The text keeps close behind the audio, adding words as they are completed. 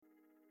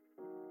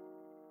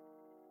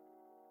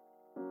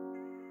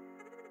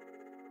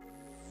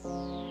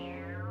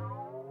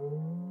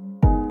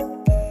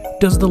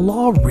Does the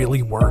law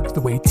really work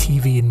the way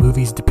TV and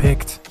movies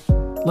depict?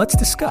 Let's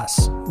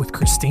discuss with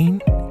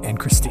Christine and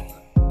Christine.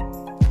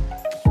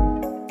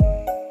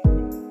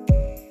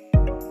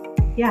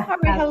 Yeah. All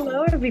right,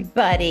 hello,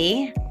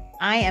 everybody.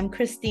 I am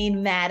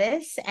Christine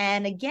Mattis,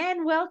 and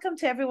again, welcome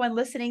to everyone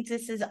listening.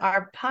 This is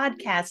our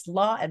podcast,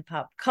 Law and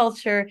Pop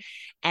Culture,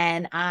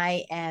 and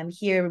I am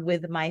here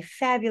with my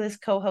fabulous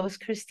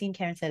co-host, Christine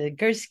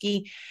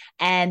Karen-Gursky,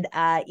 and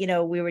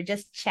we were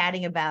just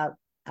chatting about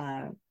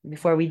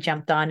before we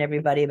jumped on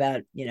everybody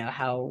about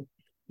how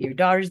your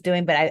daughter's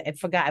doing, but I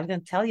forgot. I was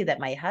going to tell you that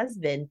my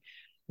husband,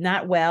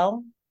 not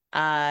well,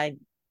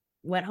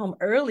 went home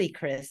early,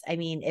 Chris. I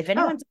mean, if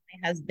anyone's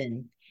my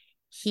husband,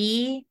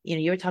 he,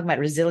 you were talking about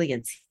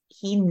resilience.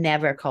 He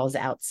never calls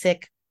out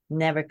sick,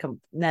 never.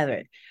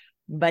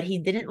 But he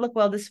didn't look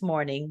well this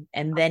morning.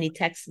 And then he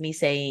texted me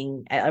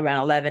saying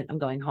around 11, I'm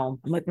going home.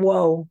 I'm like,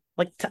 whoa,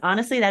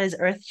 honestly, that is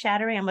earth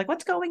shattering. I'm like,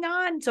 what's going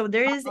on? So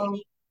there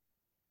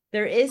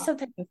is some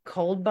type of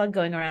cold bug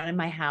going around in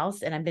my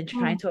house, and I've been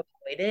trying to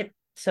avoid it.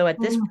 So at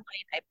this point,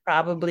 I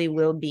probably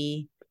will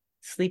be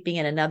sleeping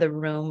in another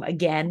room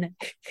again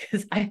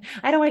because I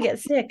don't want to get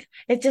sick.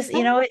 It just,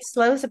 it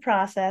slows the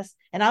process.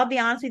 And I'll be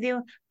honest with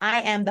you,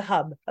 I am the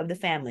hub of the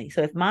family.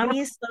 So if mommy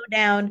is slowed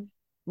down,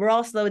 we're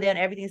all slowed down.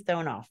 Everything's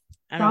thrown off.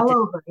 It's all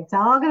over. It's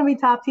all going to be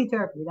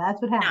topsy-turvy.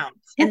 That's what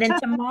happens. And then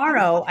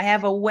tomorrow I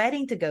have a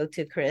wedding to go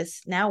to,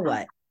 Chris. Now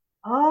what?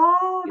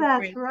 Oh,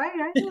 that's right.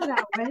 I know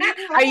that wedding.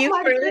 Are you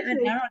free? I'm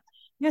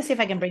going to see if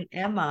I can bring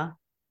Emma.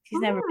 She's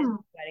never been to a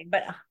wedding,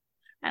 but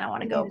I don't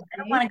want to go. I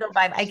don't want to go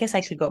by. I guess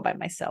I could go by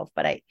myself,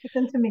 but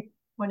listen to me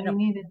when you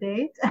need a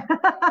date.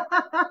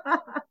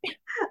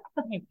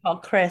 Call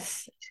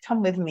Chris.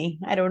 Come with me.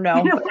 I don't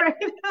know.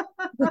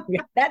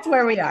 That's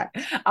where we are.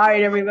 All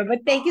right, everyone.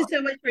 But thank you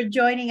so much for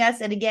joining us.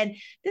 And again,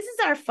 this is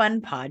our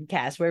fun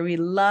podcast where we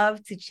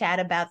love to chat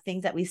about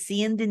things that we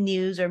see in the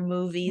news or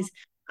movies.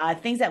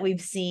 Things that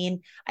we've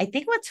seen. I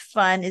think what's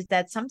fun is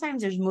that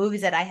sometimes there's movies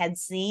that I had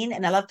seen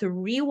and I love to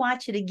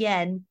rewatch it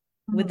again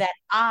with that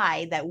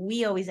eye that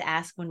we always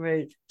ask when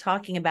we're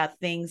talking about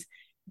things.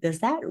 Does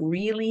that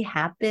really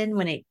happen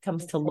when it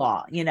comes to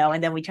law?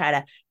 And then we try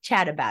to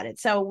chat about it.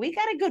 So we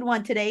got a good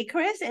one today,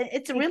 Chris.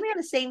 It's really on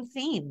the same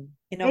theme.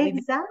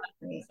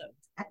 Exactly.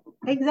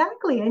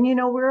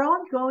 And we're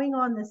all going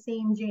on the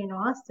same Jane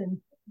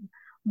Austen,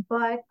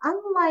 but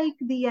unlike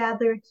the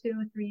other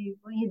 2-3,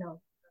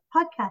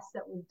 podcasts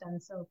that we've done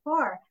so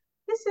far,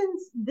 this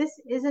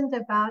isn't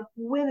about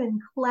women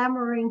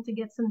clamoring to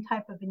get some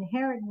type of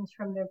inheritance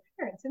from their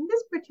parents. In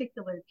this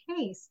particular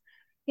case,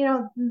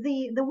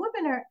 the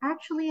women are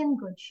actually in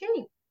good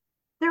shape.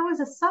 There was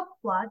a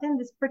subplot in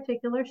this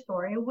particular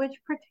story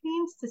which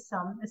pertains to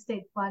some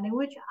estate planning,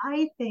 which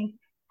I think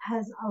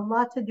has a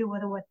lot to do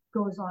with what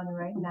goes on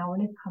right now when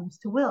it comes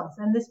to wills.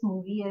 And this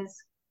movie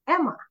is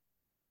Emma.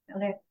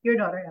 Okay, your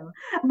daughter Emma,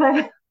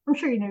 but I'm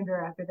sure you named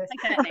her after this.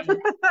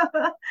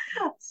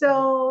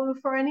 So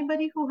for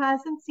anybody who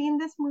hasn't seen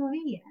this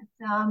movie yet,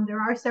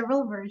 there are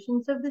several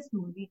versions of this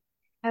movie.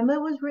 Emma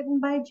was written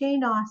by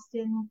Jane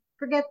Austen,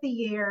 forget the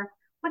year,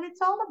 but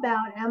it's all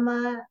about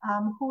Emma,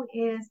 who's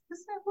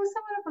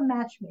somewhat of a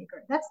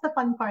matchmaker. That's the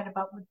fun part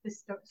about what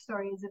this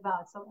story is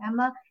about. So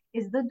Emma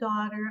is the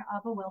daughter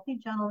of a wealthy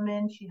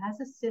gentleman. She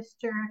has a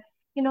sister.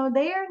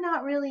 They are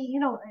not really,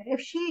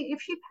 if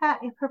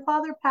her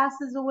father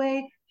passes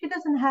away, she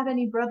doesn't have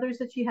any brothers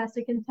that she has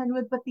to contend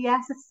with, but the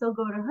assets still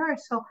go to her.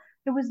 So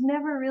it was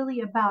never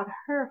really about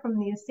her from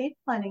the estate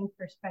planning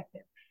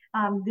perspective.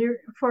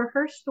 For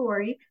her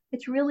story,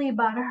 it's really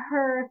about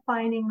her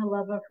finding the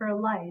love of her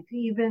life,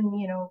 even,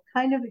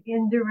 kind of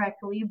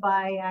indirectly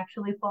by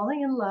actually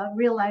falling in love,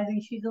 realizing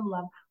she's in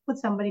love with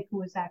somebody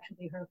who is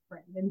actually her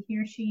friend. And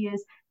here she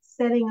is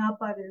setting up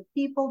other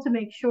people to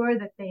make sure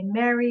that they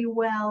marry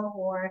well,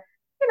 or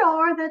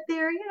that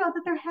they're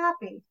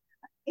happy.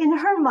 In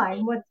her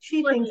mind, what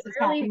she thinks is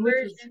happy.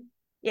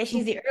 Yeah,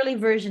 she's the early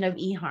version of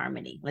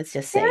eHarmony. Let's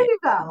just say. There you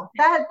go.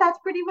 That's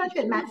pretty much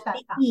it. Match that.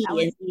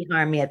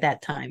 eHarmony at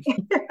that time.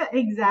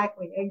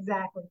 Exactly.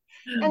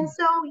 And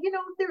so,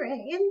 there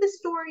in the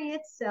story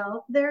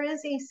itself, there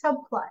is a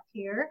subplot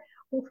here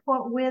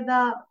with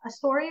a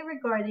story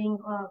regarding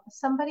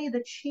somebody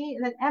that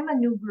Emma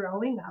knew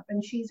growing up,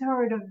 and she's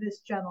heard of this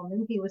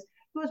gentleman. He was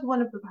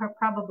one of her,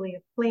 probably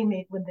a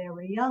playmate when they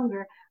were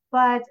younger.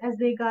 But as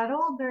they got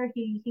older,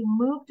 he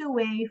moved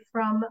away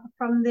from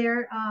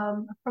their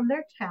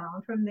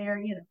town, from their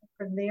area,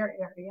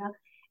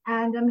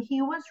 and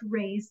he was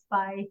raised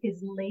by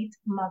his late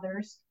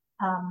mother's,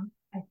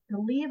 I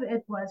believe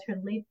it was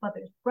her late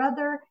mother's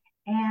brother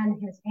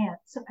and his aunt.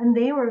 So, and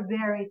they were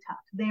very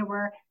tough.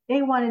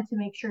 They wanted to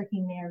make sure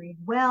he married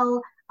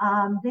well.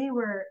 They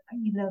were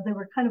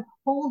kind of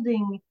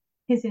holding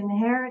his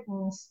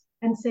inheritance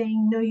and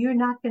saying, no, you're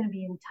not going to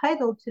be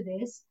entitled to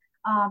this.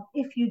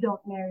 If you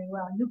don't marry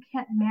well, you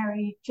can't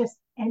marry just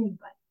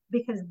anybody,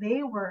 because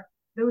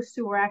those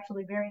two were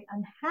actually very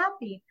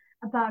unhappy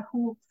about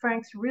who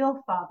Frank's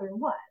real father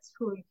was,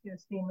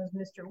 his name was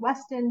Mr.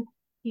 Weston.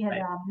 He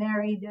had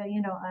married,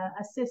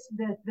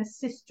 the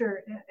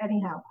sister,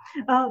 anyhow.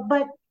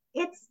 But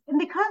it's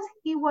because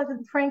he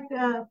wasn't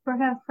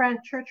perhaps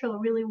Frank Churchill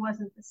really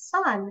wasn't the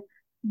son.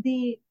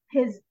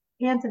 His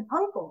aunt and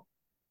uncle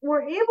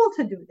were able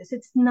to do this.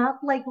 It's not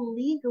like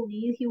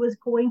legally he was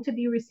going to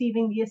be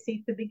receiving the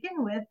estate to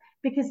begin with,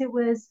 because it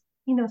was,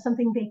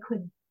 something they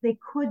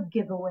could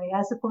give away,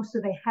 as opposed to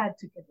they had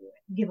to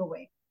give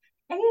away.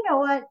 And you know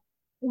what?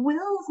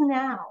 Wills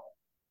now,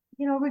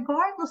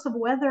 regardless of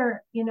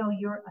whether,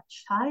 you're a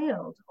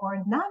child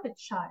or not a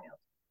child,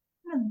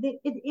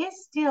 it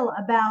is still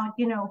about,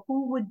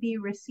 who would be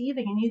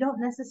receiving, and you don't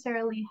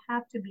necessarily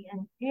have to be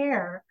an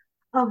heir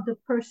of the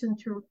person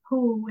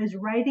who is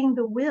writing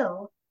the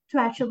will to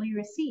actually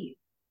receive,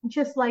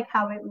 just like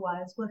how it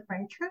was with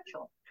Frank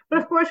Churchill. But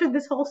of course, with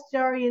this whole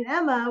story in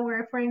Emma,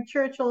 where Frank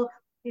Churchill,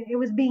 it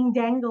was being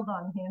dangled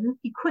on him.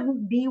 He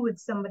couldn't be with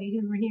somebody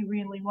who he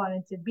really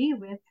wanted to be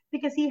with,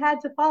 because he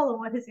had to follow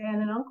what his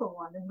aunt and uncle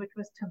wanted, which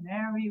was to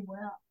marry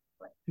well.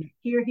 But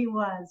here he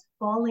was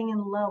falling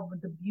in love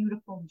with the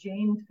beautiful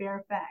Jane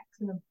Fairfax,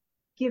 and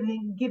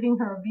giving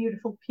her a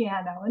beautiful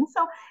piano. And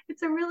so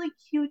it's a really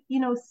cute,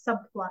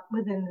 subplot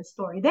within the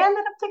story. They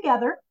ended up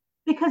together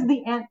because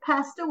the aunt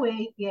passed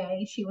away.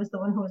 Yay, she was the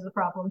one who was the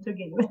problem to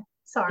begin with.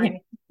 Sorry, yeah.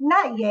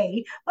 Not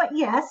yay, but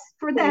yes,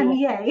 for them,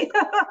 yay.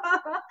 But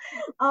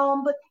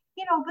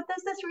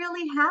does this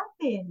really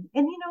happen?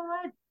 And you know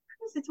what?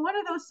 It's one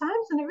of those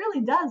times when it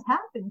really does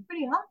happen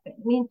pretty often.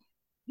 I mean,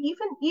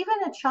 even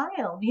a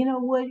child,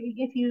 would,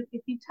 if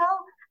you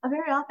tell,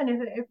 very often,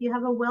 if you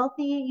have a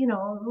wealthy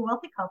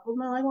couple,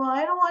 and they're like, well,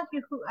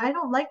 I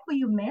don't like who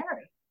you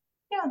marry.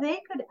 They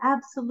could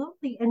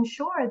absolutely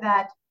ensure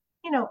that,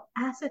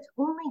 assets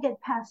only get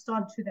passed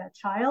on to that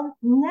child,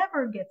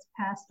 never gets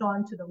passed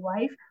on to the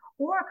wife,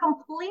 or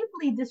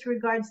completely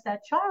disregards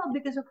that child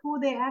because of who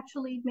they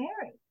actually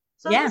marry.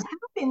 So this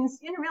happens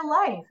in real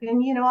life.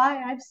 And,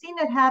 I've seen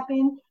it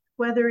happen,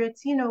 whether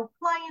it's,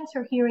 clients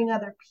or hearing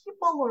other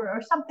people,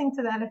 or something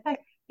to that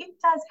effect. It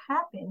does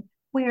happen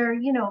where,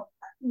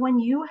 when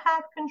you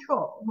have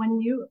control,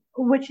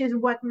 which is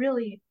what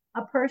really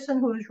a person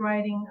who is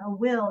writing a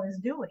will is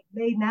doing.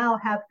 They now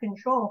have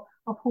control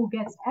of who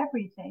gets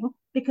everything,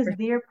 because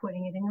they're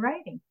putting it in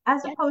writing,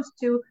 as opposed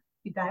to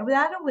you die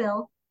without a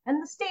will,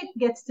 and the state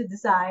gets to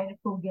decide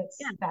who gets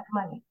that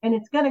money. And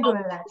it's going to go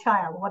to that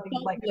child, whether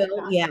you like it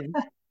or not.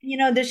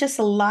 Yeah. There's just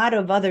a lot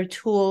of other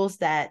tools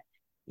that,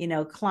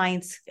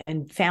 clients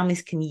and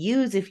families can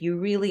use if you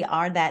really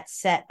are that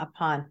set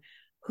upon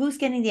who's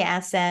getting the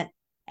asset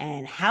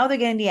and how they're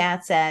getting the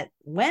asset,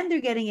 when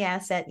they're getting the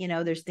asset.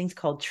 There's things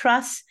called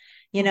trusts,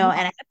 and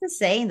I have to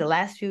say, in the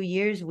last few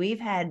years, we've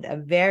had a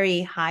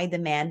very high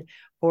demand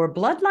for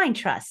bloodline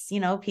trusts.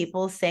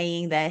 People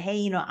saying that,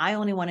 hey, I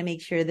only want to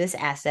make sure this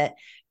asset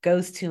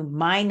goes to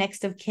my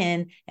next of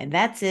kin, and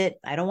that's it.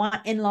 I don't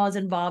want in-laws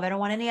involved. I don't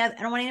want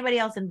anybody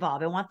else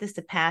involved. I want this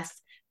to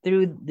pass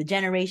through the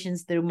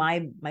generations, through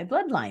my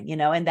bloodline,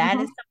 and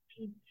that is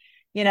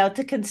something,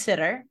 to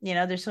consider.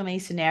 There's so many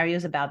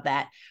scenarios about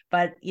that.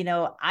 But,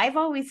 I've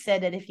always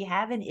said that if you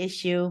have an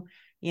issue,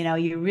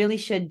 you really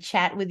should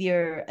chat with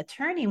your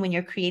attorney when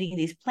you're creating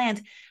these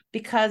plans,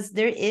 because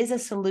there is a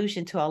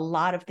solution to a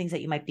lot of things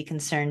that you might be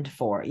concerned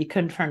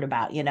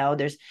about.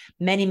 There's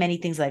many, many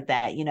things like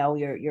that.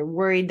 You're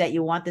worried that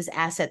you want this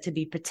asset to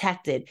be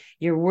protected.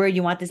 You're worried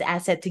you want this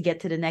asset to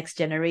get to the next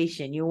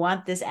generation. You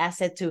want this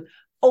asset to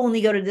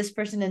only go to this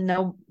person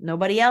and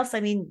nobody else.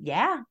 I mean,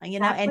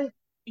 and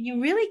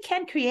you really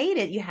can create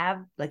it. You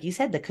have, like you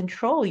said, the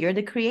control. You're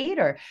the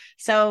creator.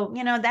 So,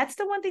 that's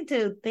the one thing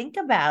to think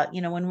about.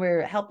 When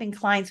we're helping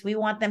clients, we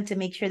want them to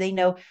make sure they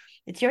know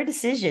it's your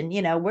decision.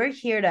 We're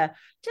here to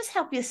just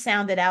help you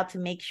sound it out to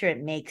make sure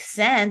it makes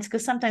sense.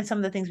 Because sometimes some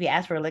of the things we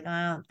ask for are like,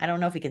 I don't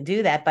know if we can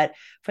do that. But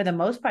for the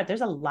most part,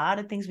 there's a lot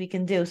of things we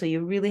can do. So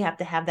you really have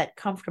to have that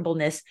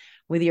comfortableness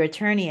with your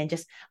attorney and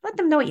just let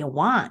them know what you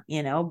want,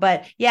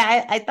 But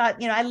yeah, I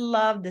thought, I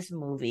love this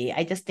movie.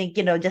 I just think,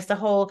 just the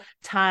whole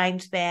time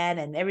span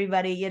and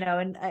everybody,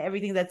 and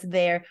everything that's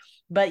there.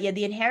 But yeah,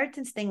 the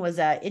inheritance thing was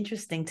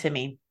interesting to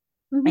me.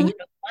 And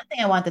one thing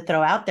I want to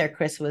throw out there,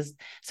 Chris, was,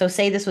 so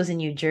say this was in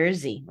New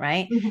Jersey,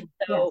 right?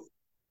 So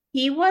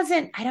he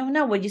wasn't, I don't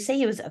know, would you say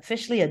he was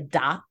officially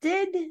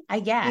adopted? I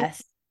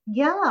guess.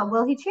 Yeah,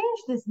 well, he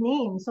changed his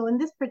name. So in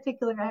this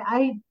particular,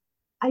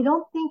 I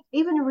don't think,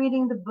 even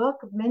reading the book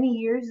many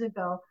years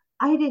ago,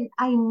 I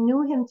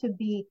knew him to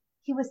be,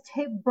 he was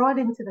brought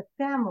into the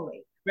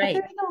family. Right.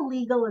 But there's no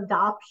legal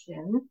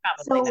adoption.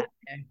 Probably so,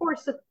 of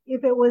course,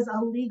 if it was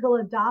a legal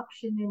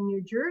adoption in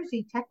New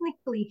Jersey,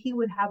 technically he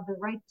would have the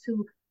right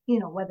to,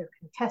 whether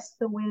contest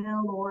the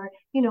will or,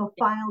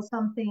 file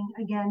something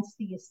against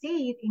the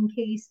estate in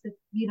case that,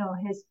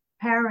 his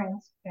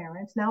parents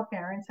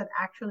had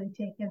actually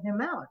taken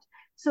him out.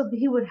 So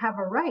he would have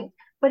a right.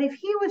 But if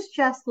he was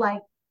just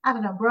like, I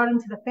don't know, brought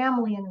into the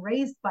family and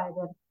raised by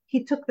them,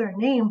 he took their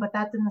name, but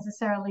that didn't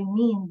necessarily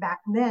mean back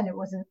then it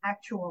was an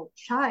actual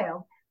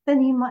child.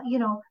 Then he might,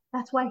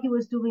 that's why he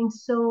was doing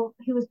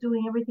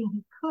everything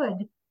he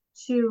could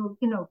to,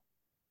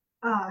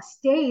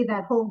 stay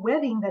that whole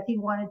wedding that he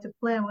wanted to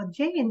plan with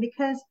Jane,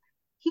 because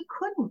he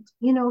couldn't.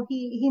 You know,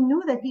 he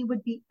knew that he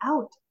would be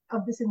out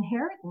of this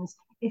inheritance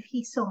if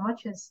he so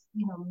much as,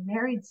 you know,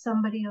 married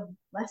somebody of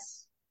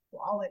less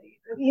quality.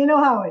 You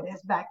know how it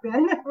is back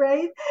then,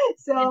 right?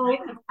 So I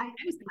I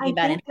was thinking I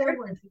about think there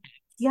was, inheritance,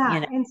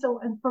 yeah, and so,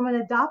 and from an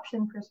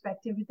adoption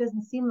perspective, it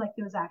doesn't seem like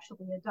he was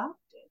actually adopted.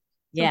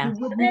 So Yeah.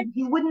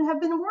 he wouldn't have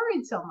been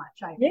worried so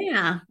much, I think.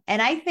 Yeah. And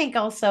I think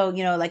also,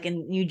 like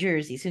in New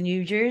Jersey. So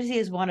New Jersey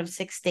is one of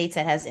 6 states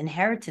that has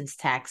inheritance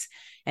tax.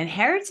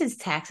 Inheritance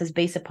tax is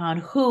based upon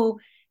who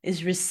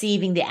is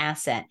receiving the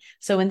asset.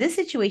 So in this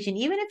situation,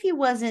 even if he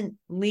wasn't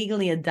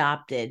legally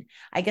adopted,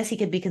 I guess he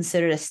could be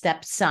considered a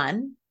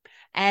stepson.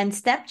 And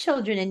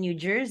stepchildren in New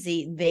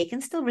Jersey, they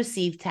can still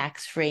receive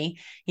tax-free,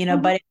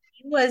 Mhm. but if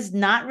he was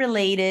not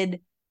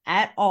related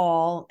at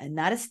all and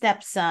not a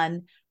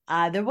stepson,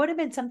 there would have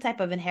been some type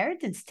of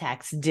inheritance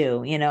tax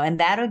due, and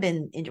that would have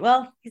been,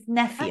 well, his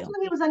nephew.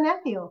 Actually, he was a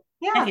nephew.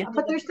 Yeah, Nephew. So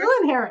but the there's still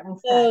first,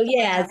 inheritance oh tax for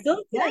yeah, that.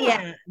 still, Yeah.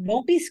 yeah,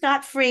 won't be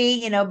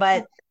scot-free,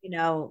 but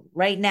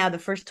right now the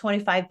first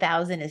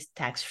 25,000 is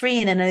tax-free,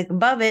 and then anything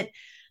above it,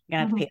 you're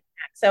gonna have to pay Mhm.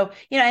 tax. So,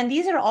 and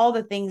these are all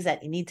the things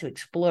that you need to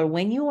explore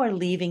when you are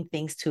leaving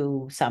things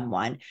to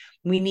someone.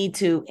 We need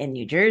to, in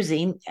New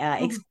Jersey,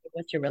 Mhm. explore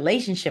what's your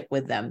relationship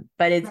with them.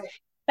 But it's Right.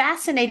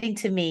 fascinating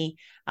to me,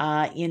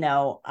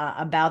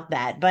 about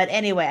that. But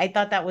anyway, I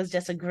thought that was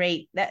just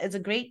that is a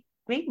great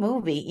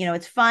movie.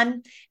 It's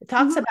fun. It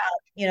talks Mhm.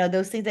 about,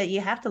 those things that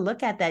you have to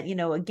look at that,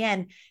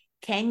 again,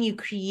 can you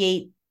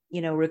create,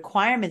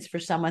 requirements for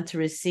someone to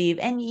receive?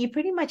 And you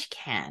pretty much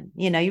can,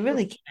 you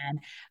really can.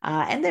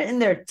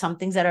 And there are some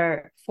things that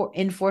are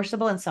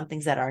enforceable and some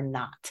things that are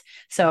not. Right.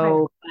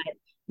 So,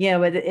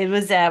 but, it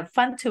was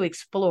fun to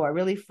explore,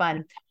 really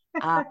fun.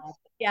 Uh,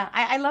 yeah,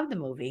 I love the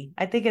movie.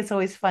 I think it's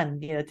always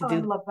fun, to Oh, I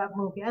do. love that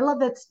movie. I love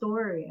that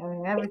story. I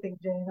mean, everything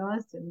Jane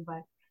Austen,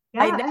 but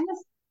I yeah, know.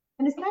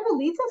 and this kind of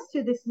leads us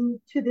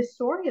to this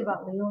story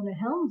about Leona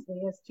Helmsley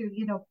as to,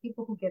 you know,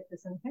 people who get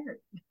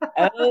disinherited.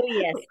 Oh,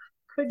 yes.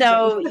 Could get.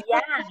 So, yeah.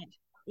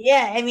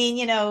 Yeah. I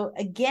mean,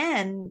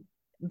 again,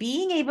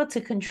 being able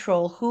to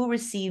control who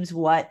receives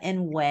what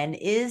and when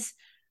is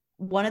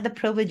one of the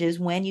privileges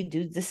when you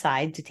do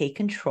decide to take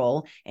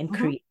control and Mhm.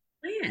 create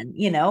a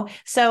plan.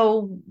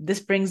 So this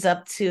brings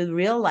up to the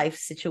real life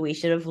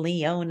situation of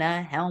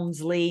Leona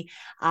Helmsley.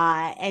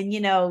 And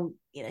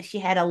she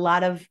had a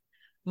lot of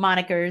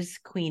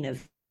monikers, Queen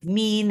of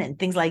Mean and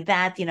things like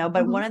that.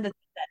 But Mhm. one of the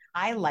things that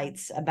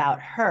highlights about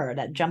her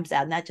that jumps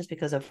out, not just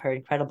because of her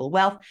incredible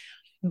wealth,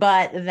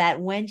 but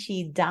that when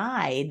she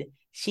died,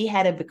 she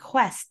had a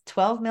bequest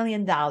 $12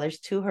 million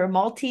to her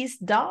Maltese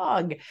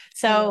dog. Yeah.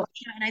 So,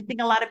 and I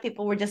think a lot of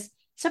people were just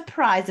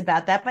surprised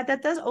about that, but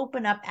that does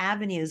open up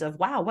avenues of,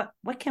 wow,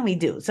 what can we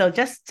do? So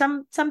just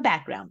some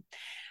background.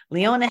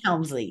 Leona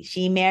Helmsley,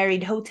 she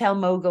married hotel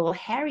mogul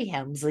Harry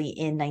Helmsley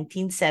in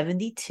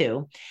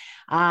 1972.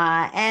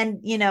 And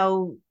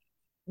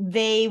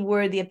they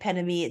were the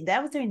epitome.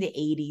 That was during the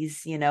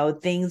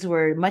 80s. Things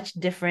were much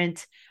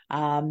different.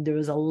 There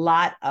was a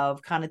lot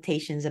of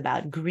connotations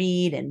about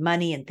greed and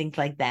money and things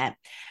like that.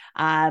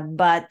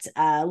 But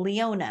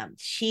Leona,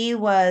 she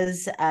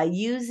was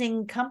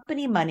using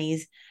company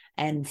monies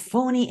and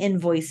phony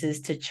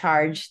invoices to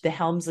charge the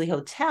Helmsley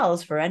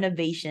hotels for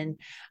renovation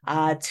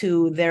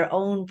to their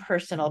own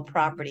personal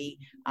property.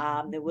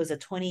 There was a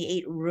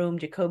 28-room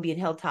Jacobean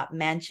Hilltop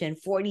mansion,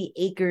 40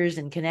 acres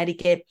in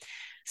Connecticut.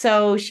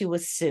 So she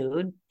was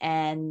sued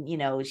and,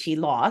 she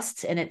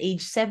lost. And at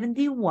age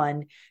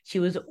 71, she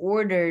was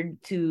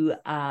ordered to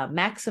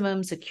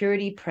maximum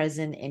security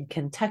prison in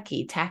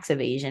Kentucky, tax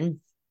evasion.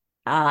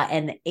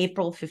 And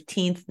April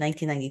 15th,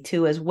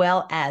 1992, as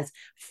well as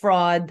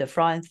the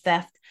fraud and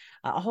theft,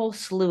 a whole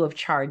slew of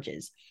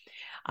charges.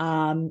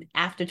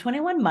 After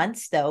 21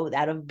 months, though,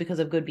 because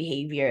of good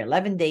behavior,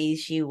 11 days,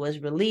 she was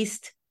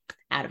released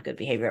out of good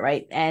behavior,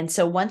 right? And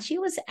so once she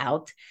was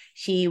out,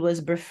 she was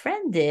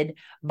befriended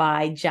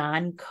by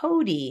John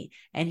Cody,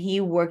 and he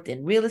worked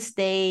in real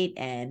estate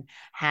and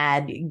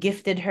had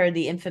gifted her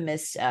the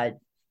infamous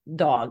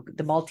dog,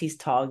 the Maltese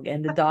dog,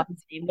 and the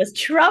dog's name was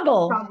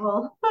Trouble.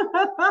 Trouble.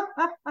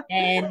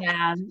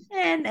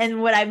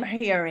 And what I'm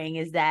hearing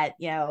is that,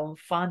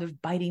 fond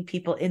of biting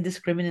people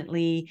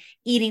indiscriminately,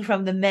 eating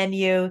from the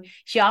menu.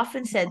 She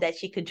often said that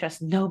she could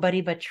trust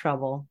nobody but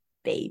Trouble,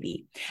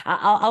 baby.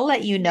 I'll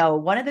let you know.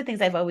 One of the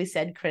things I've always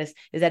said, Chris,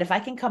 is that if I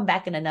can come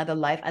back in another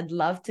life, I'd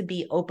love to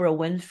be Oprah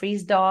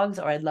Winfrey's dogs,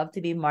 or I'd love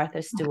to be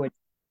Martha Stewart's.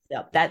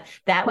 So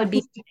that would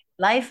be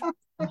life.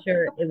 I'm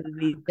sure it would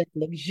be just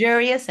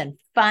luxurious and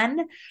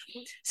fun.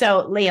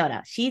 So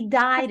Leona, she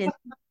died in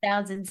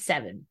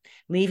 2007,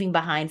 leaving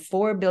behind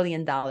 $4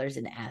 billion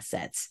in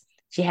assets.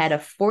 She had a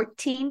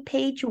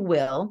 14-page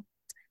will.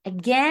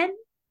 Again,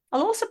 a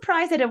little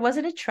surprised that it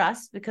wasn't a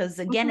trust because,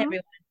 again, Mhm.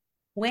 everyone,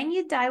 when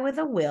you die with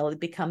a will, it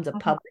becomes a Mhm.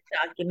 public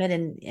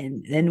document.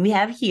 And then we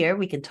have here,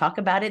 we can talk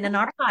about it in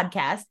our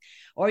podcast,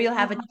 or you'll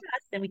have a Mhm.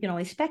 trust and we can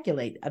only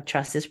speculate. A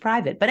trust is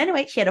private. But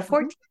anyway, she had a Mhm.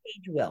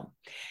 14-page will.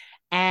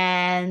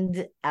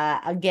 And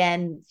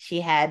again,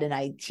 she had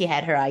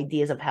her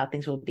ideas of how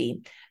things would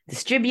be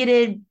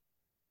distributed.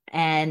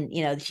 And,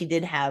 she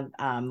did have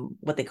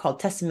what they call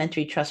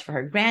testamentary trust for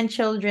her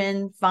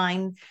grandchildren,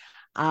 fine.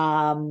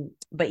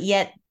 But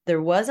yet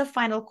there was a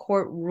final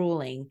court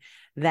ruling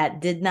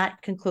that did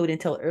not conclude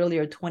until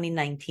earlier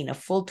 2019, a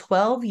full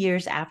 12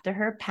 years after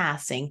her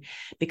passing,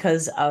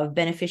 because of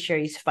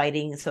beneficiaries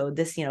fighting. So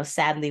this,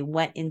 sadly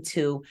went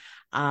into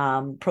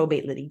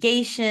probate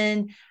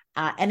litigation.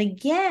 And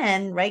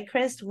again, right,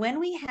 Chris, when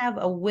we have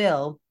a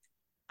will,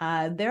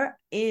 there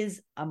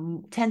is a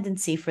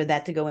tendency for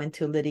that to go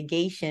into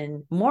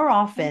litigation more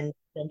often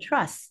than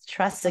trust.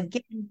 Trust,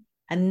 again,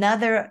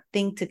 another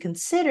thing to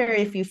consider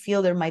if you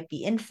feel there might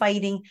be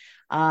infighting.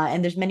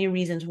 And there's many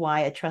reasons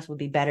why a trust would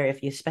be better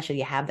if you, especially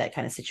you have that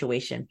kind of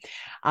situation.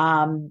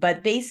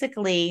 But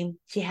basically,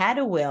 she had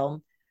a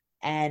will.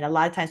 And a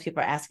lot of times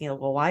people are asking,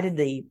 well, why did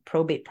the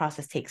probate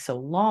process take so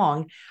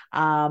long?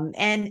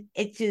 And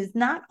it is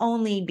not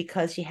only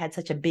because she had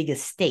such a big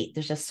estate,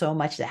 there's just so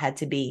much that had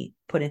to be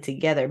put in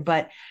together,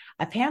 but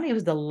apparently it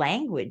was the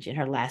language in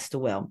her last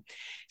will.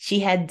 She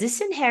had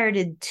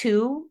disinherited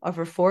 2 of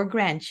her 4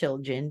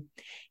 grandchildren,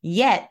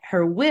 yet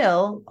her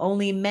will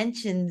only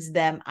mentions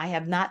them. I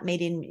have not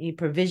made any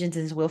provisions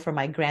in this will for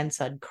my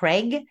grandson,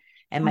 Craig,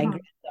 and my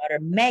granddaughter,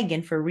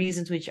 Megan, for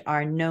reasons which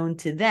are known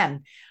to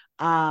them.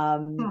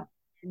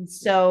 And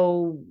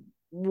so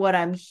what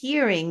I'm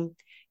hearing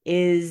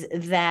is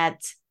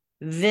that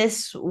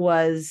this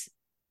was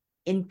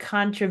in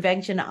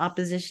contravention,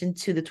 opposition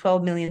to the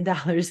 $12 million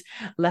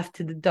left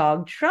to the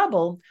dog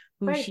Trouble,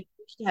 who she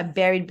used to have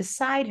buried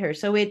beside her.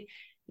 So it,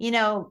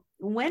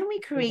 when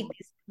we create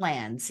these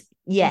plans,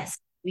 yes,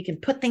 we can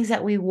put things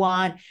that we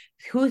want,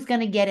 who's going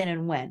to get it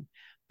and when,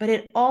 but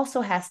it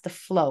also has to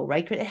flow,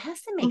 right? It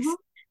has to make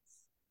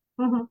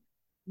sense.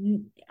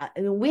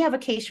 We have a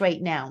case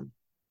right now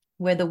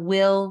where the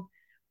will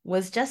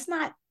was just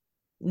not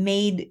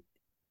made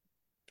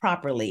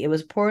properly. It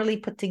was poorly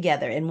put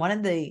together. And one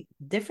of the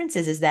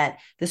differences is that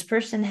this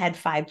person had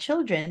 5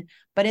 children,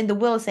 but in the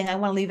will saying, I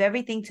want to leave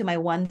everything to my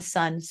one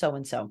son,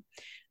 so-and-so.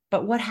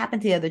 But what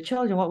happened to the other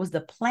children? What was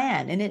the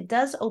plan? And it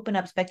does open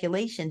up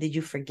speculation. Did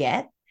you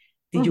forget?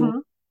 Did you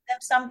them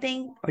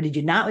something or did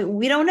you not?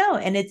 We don't know.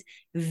 And it's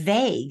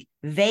vague.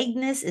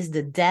 Vagueness is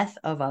the death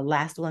of a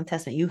last will and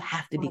testament. You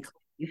have to be clear.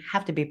 You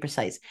have to be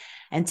precise.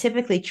 And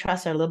typically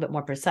trusts are a little bit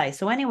more precise.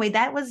 So anyway,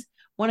 that was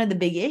one of the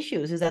big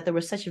issues, is that there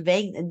was such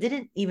vague, it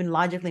didn't even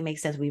logically make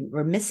sense. We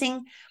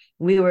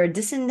were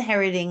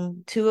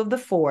disinheriting 2 of the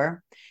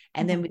 4,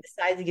 and then we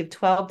decided to give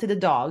 12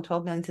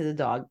 million to the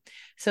dog.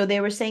 So they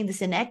were saying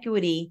this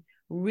inequity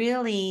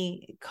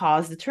really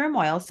caused the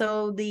turmoil.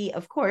 So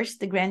of course,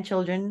 the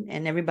grandchildren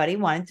and everybody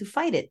wanted to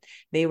fight it.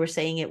 They were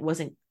saying it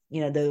wasn't,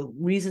 the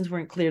reasons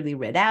weren't clearly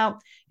read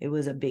out. It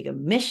was a big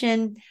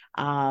omission.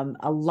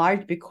 A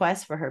large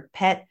bequest for her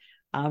pet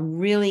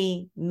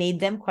really made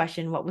them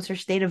question what was her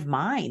state of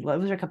mind, what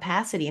was her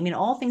capacity. I mean,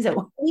 all things that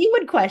we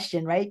would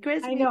question, right,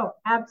 Chris? I know,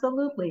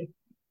 absolutely.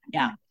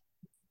 Yeah.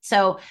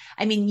 So,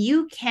 I mean,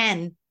 you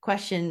can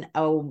question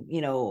a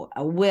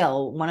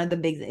will. One of the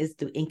big is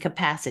the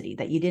incapacity,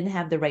 that you didn't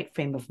have the right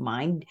frame of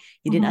mind,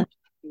 you didn't understand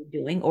what you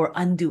were doing, or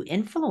undue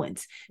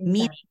influence,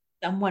 meaning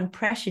someone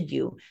pressured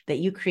you, that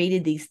you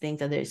created these things.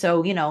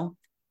 So, I don't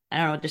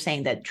know what they're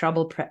saying, that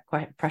Trouble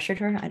pressured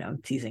her. I know,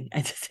 I'm teasing.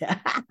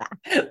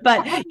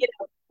 But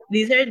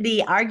these are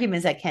the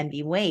arguments that can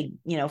be weighed,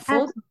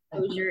 full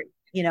disclosure,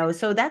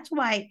 so that's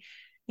why,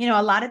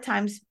 a lot of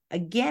times,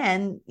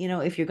 again,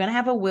 if you're going to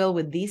have a will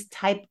with these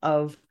type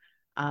of,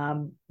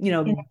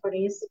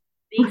 inequities,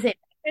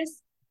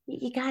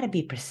 you got to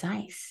be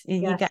precise.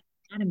 You got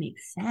to make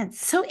sense.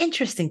 So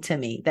interesting to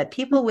me that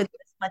people with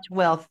this much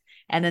wealth,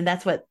 and then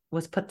that's what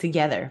was put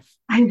together.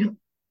 I know.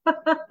 But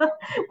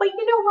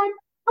you know what?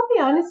 I'll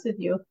be honest with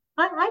you.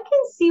 I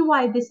can see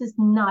why this is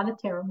not a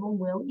terrible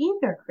will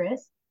either,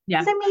 Chris. Yeah.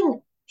 Because I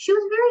mean, she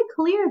was very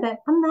clear that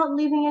I'm not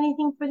leaving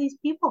anything for these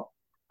people.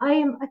 I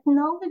am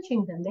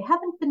acknowledging them. They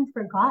haven't been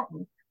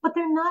forgotten, but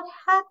they're not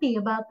happy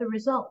about the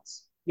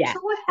results. Yeah. So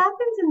what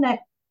happens in that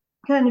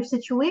kind of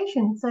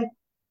situation? It's like,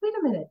 wait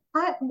a minute,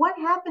 what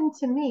happened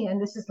to me?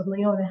 And this is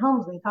Leona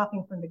Helmsley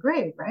talking from the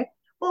grave, right?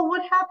 Well,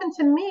 what happened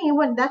to me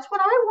when that's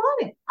what I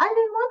wanted? I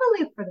didn't want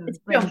to leave for those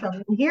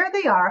grandchildren. Here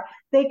they are.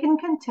 They can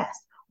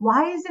contest.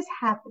 Why is this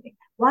happening?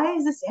 Why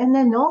is this? And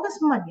then all this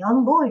money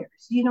on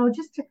lawyers,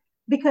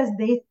 because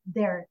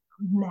they're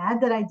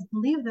mad that I didn't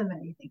leave them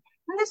anything.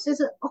 And this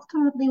is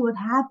ultimately what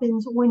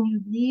happens when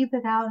you leave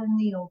it out in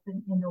the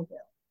open in a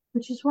will,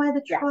 which is why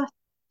the trust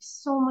is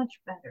so much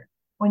better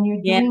when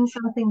you're doing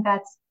something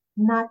that's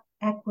not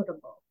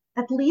equitable,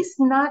 at least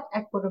not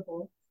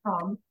equitable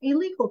from a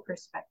legal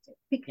perspective.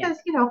 Because,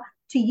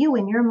 to you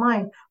in your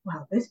mind,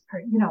 well,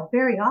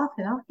 very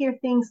often I'll hear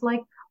things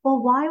like,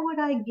 well, why would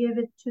I give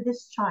it to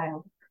this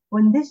child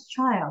when this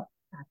child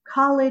got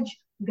college,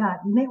 got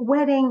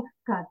wedding,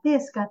 got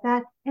this, got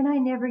that, and I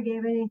never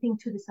gave anything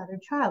to this other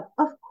child?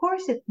 Of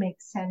course it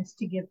makes sense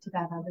to give to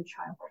that other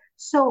child.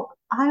 So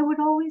I would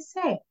always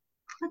say,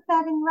 put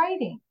that in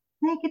writing.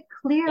 Make it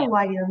clear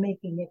why you're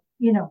making it,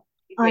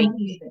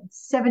 uneven,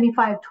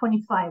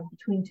 75-25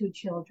 between 2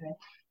 children.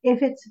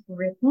 If it's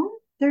written,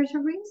 there's a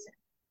reason.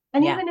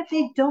 And Yeah. even if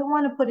they don't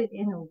want to put it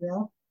in a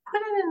will,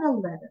 put it in a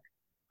letter.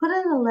 Put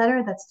it in a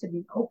letter that's to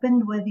be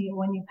opened with you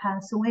when you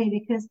pass away,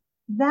 because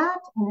that,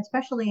 and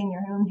especially in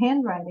your own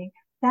handwriting,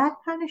 that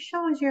kind of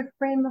shows your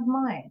frame of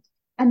mind.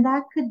 And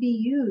that could be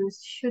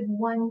used should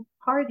one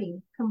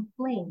party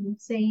complain,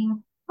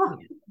 saying, oh,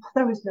 Yeah.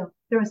 there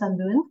was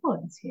undue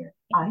influence here.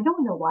 I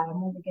don't know why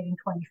I'm only getting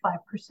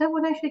 25%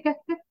 when I should get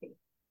 50.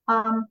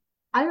 Um,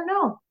 I don't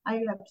know. I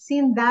have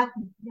seen that.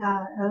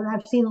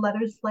 I've seen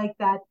letters like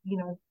that,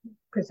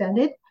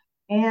 presented,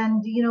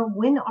 and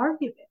win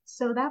arguments.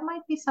 So that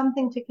might be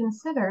something to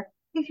consider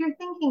if you're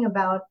thinking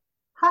about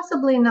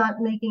possibly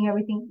not making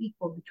everything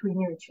equal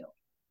between your children.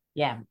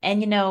 Yeah.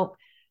 And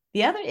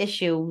the other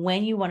issue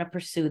when you want to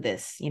pursue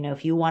this,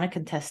 if you want to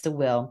contest a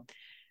will,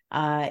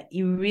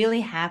 you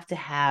really have to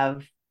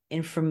have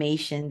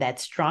information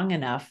that's strong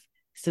enough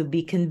to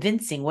be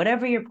convincing,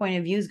 whatever your point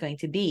of view is going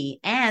to be.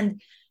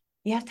 And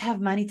you have to have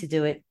money to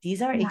do it.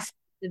 These are Yeah.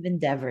 expensive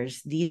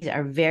endeavors. These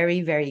are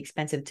very, very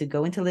expensive to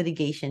go into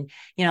litigation.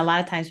 A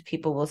lot of times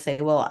people will say,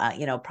 well,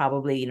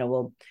 probably,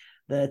 well,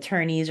 the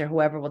attorneys or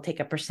whoever will take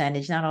a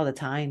percentage, not all the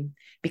time,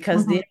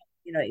 because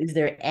Mm-hmm. is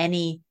there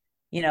any,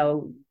 you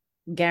know,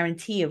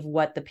 guarantee of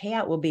what the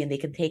payout will be, and they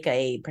can take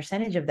a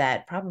percentage of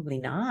that? Probably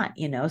not.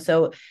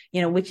 So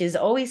which is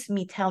always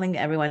me telling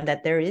everyone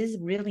that there is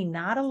really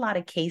not a lot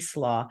of case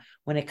law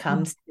when it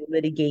comes to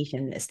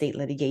litigation, estate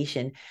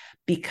litigation,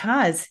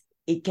 because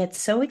it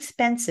gets so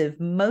expensive.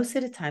 Most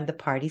of the time the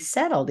parties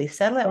settle, they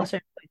settle at a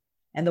certain point,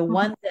 and the Mm-hmm.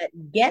 ones that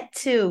get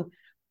to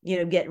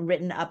get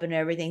written up and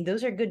everything,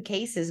 those are good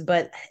cases,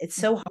 but it's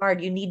so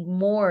hard. You need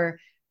more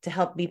to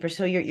help be,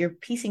 so you're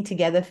piecing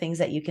together things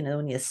that you can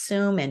only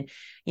assume, and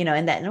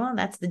and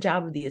that's the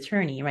job of the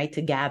attorney, right,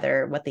 to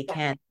gather what they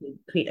can to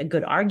create a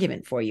good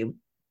argument for you.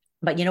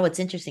 But what's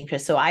interesting,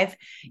 Chris, so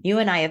you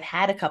and I have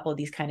had a couple of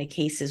these kind of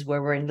cases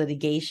where we're in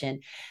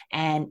litigation,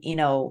 and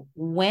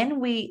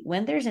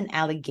when there's an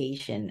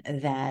allegation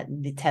that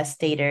the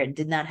testator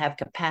did not have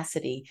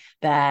capacity,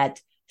 that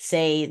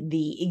say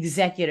the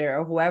executor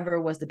or whoever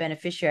was the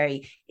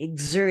beneficiary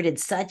exerted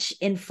such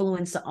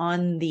influence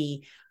on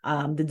the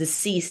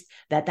deceased,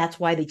 that's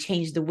why they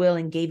changed the will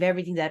and gave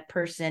everything to that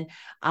person.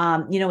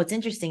 What's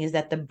interesting is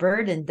that the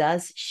burden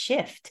does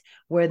shift,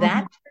 where Mm-hmm.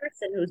 that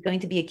person who's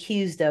going to be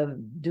accused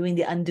of doing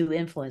the undue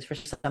influence for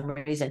some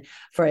reason,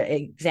 for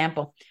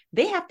example,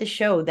 they have to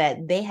show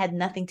that they had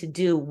nothing to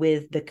do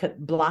with the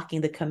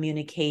blocking the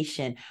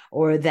communication,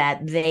 or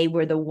that they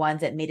were the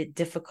ones that made it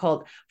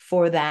difficult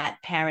for that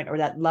parent or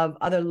that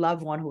other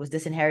loved one who was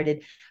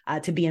disinherited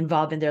to be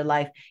involved in their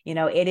life.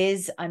 It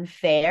is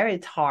unfair.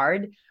 It's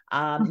hard.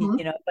 Mm-hmm.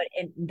 But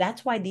and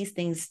that's why these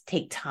things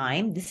take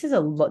time. This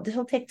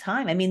will take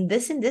time. I mean,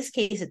 in this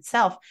case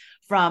itself,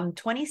 from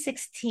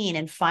 2016,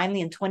 and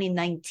finally in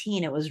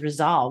 2019 it was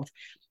resolved.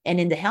 And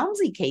in the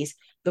Helmsley case,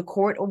 the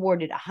court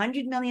awarded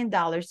 $100 million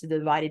to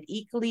divide it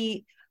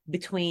equally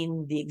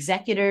between the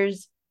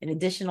executors, an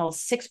additional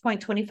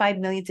 $6.25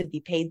 million to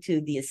be paid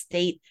to the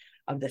estate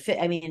of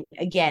I mean,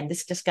 again,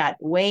 this just got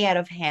way out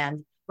of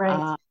hand.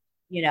 Right.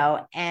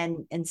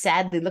 And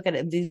sadly, look at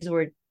it, these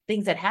were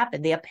things that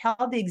happened. They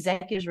upheld the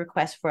executor's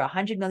request for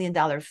 $100 million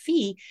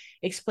fee,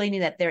 explaining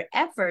that their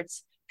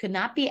efforts could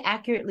not be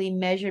accurately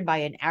measured by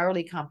an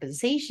hourly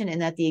compensation,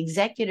 and that the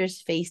executors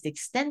faced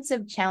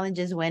extensive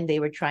challenges when they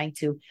were trying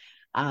to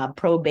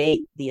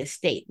probate the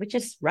estate, which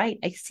is right.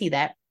 I see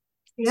that.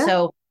 Yeah.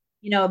 So,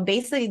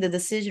 basically the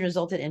decision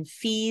resulted in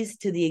fees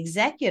to the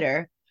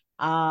executor,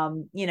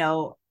 and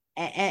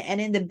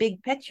in the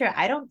big picture,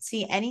 I don't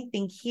see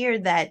anything here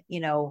that,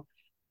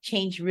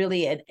 changed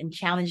really and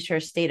challenged her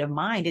state of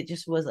mind. It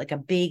just was like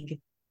it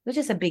was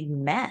just a big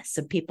mess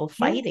of people Yes,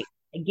 fighting.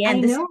 I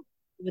Again, this know.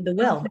 with the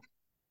will.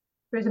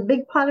 There's a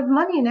big pot of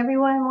money and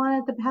everyone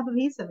wanted to have a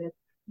piece of it. And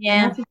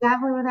Yeah. that's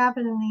exactly what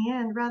happened in the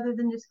end, rather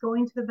than just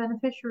going to the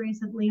beneficiaries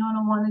that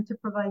Leona wanted to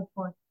provide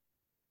for.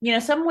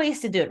 Some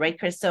ways to do it, right,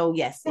 Chris? So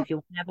yes, Yeah. if you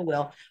want to have a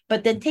will,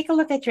 but then take a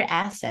look at your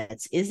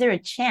assets. Is there a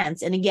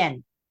chance? And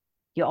again,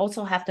 you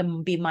also have to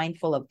be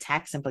mindful of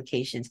tax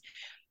implications.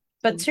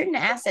 But certain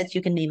assets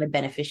you can name a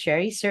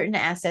beneficiary. Certain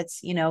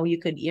assets, you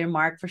could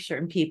earmark for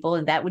certain people,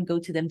 and that would go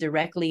to them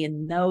directly,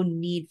 and no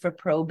need for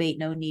probate,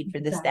 no need for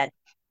this, Exactly.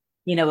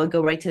 that, would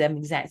go right to them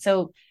exact.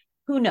 So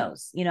who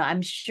knows?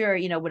 I'm sure,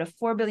 with a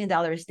 $4 billion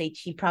estate,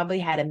 she probably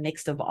had a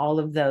mix of all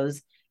of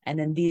those. And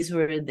then these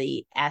were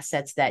the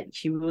assets that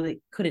she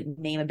really couldn't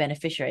name a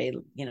beneficiary,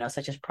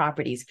 such as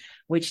properties,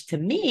 which to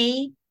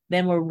me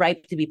then were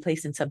ripe to be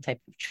placed in some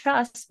type of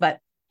trust, but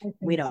I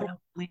we think don't so.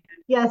 know.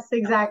 Yes,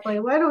 exactly.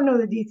 Well, I don't know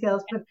the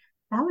details, but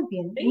that would be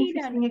an We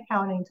don't know. interesting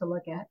accounting to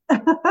look at.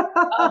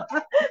 Oh,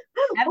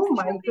 Oh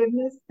my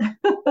goodness.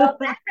 Well,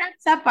 that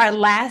wraps up our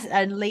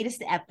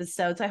latest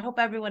episode. So I hope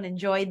everyone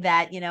enjoyed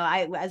that.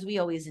 As we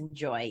always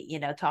enjoy,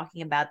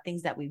 talking about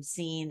things that we've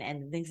seen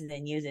and things in the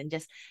news and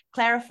just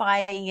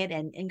clarifying it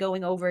and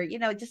going over,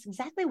 just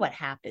exactly what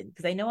happened.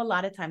 Because I know a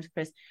lot of times,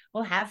 Chris,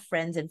 we'll have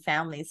friends and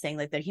families saying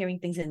like they're hearing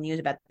things in the news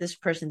about this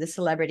person, this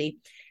celebrity,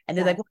 and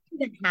they're like, what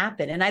did that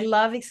happen? And I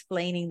love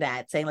explaining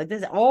that, saying like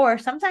this, or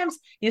sometimes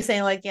you're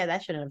saying like, yeah,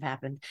 that shouldn't have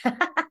happened.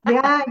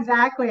 Yeah,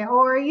 exactly.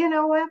 Or you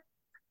know what?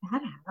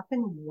 That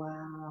happened.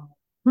 Wow.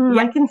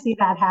 Yeah. I can see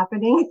that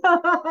happening.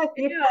 I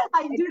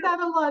I do that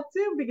a lot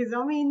too, because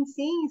I mean,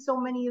 seeing so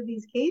many of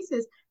these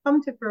cases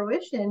come to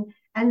fruition,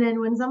 and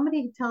then when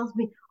somebody tells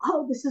me,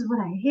 "Oh, this is what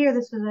I hear,"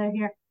 this is what I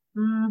hear.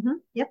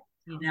 Yep,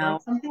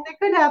 that's something that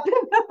could happen.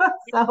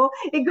 So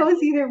it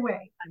goes either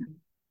way.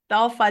 It's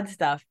all fun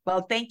stuff.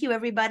 Well, thank you,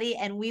 everybody,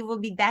 and we will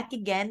be back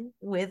again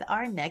with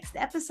our next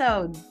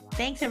episode.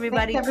 Thanks,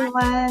 everybody. Thanks,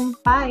 everyone.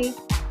 Bye.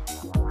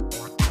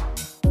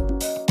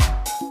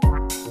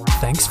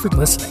 Thanks for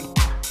listening.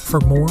 For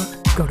more,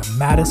 go to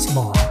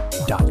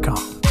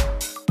mattislaw.com.